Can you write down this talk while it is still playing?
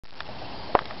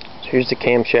Here's the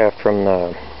camshaft from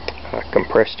the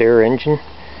compressed air engine.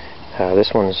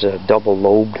 This one's double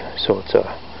lobed, so it's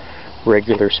a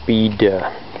regular speed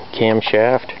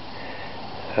camshaft,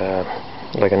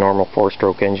 like a normal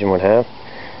 4-stroke engine would have.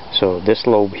 So this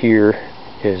lobe here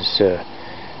is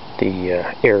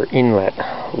the air inlet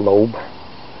lobe.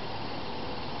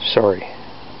 Sorry,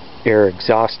 air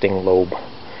exhausting lobe.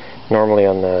 Normally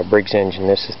on the Briggs engine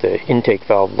this is the intake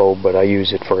valve lobe, but I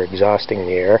use it for exhausting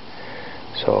the air.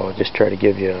 So I'll just try to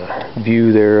give you a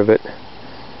view there of it.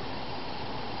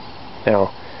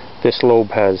 Now this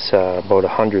lobe has about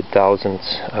 100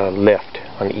 thousandths lift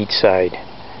on each side.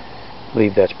 I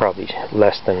believe that's probably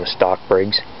less than the stock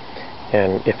Briggs.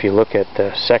 And if you look at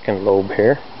the second lobe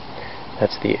here,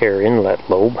 that's the air inlet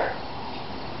lobe,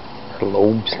 or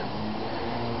lobes,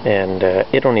 and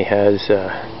it only has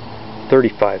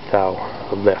 35 thou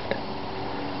of lift.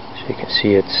 So you can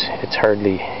see it's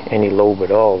hardly any lobe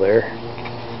at all there.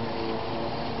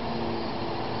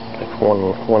 Like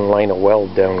one line of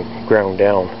weld down, ground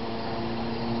down.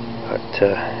 But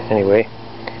anyway,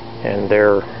 and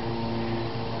they're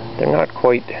not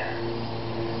quite,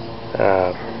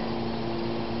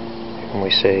 can we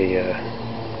say,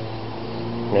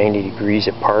 90 degrees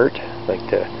apart. Like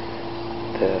the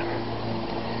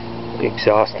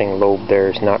exhausting lobe there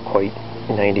is not quite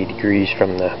 90 degrees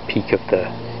from the peak of the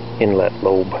inlet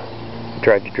lobe. I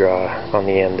tried to draw on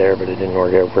the end there, but it didn't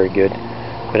work out very good.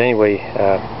 But anyway,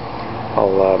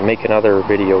 I'll make another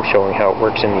video showing how it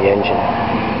works in the engine.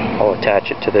 I'll attach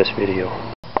it to this video.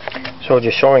 So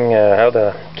just showing how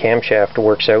the camshaft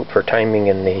works out for timing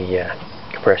in the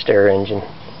compressed air engine.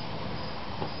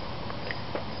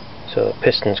 So the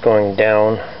piston's going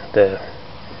down. In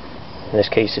this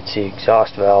case it's the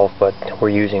exhaust valve, but we're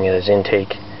using it as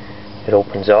intake. It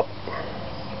opens up,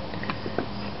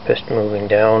 piston moving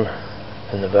down,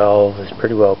 and the valve is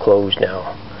pretty well closed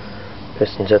now.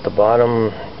 Piston's at the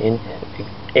bottom,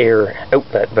 air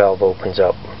outlet valve opens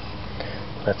up.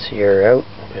 Lets the air out,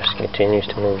 piston continues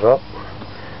to move up.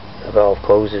 The valve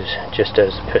closes just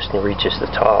as the piston reaches the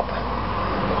top.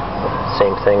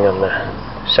 Same thing on the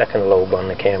second lobe on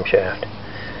the camshaft.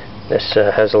 This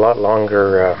has a lot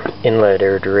longer inlet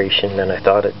air duration than I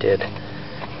thought it did.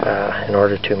 In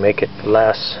order to make it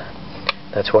less,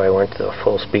 that's why I went to the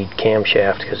full speed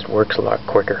camshaft, because it works a lot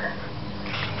quicker.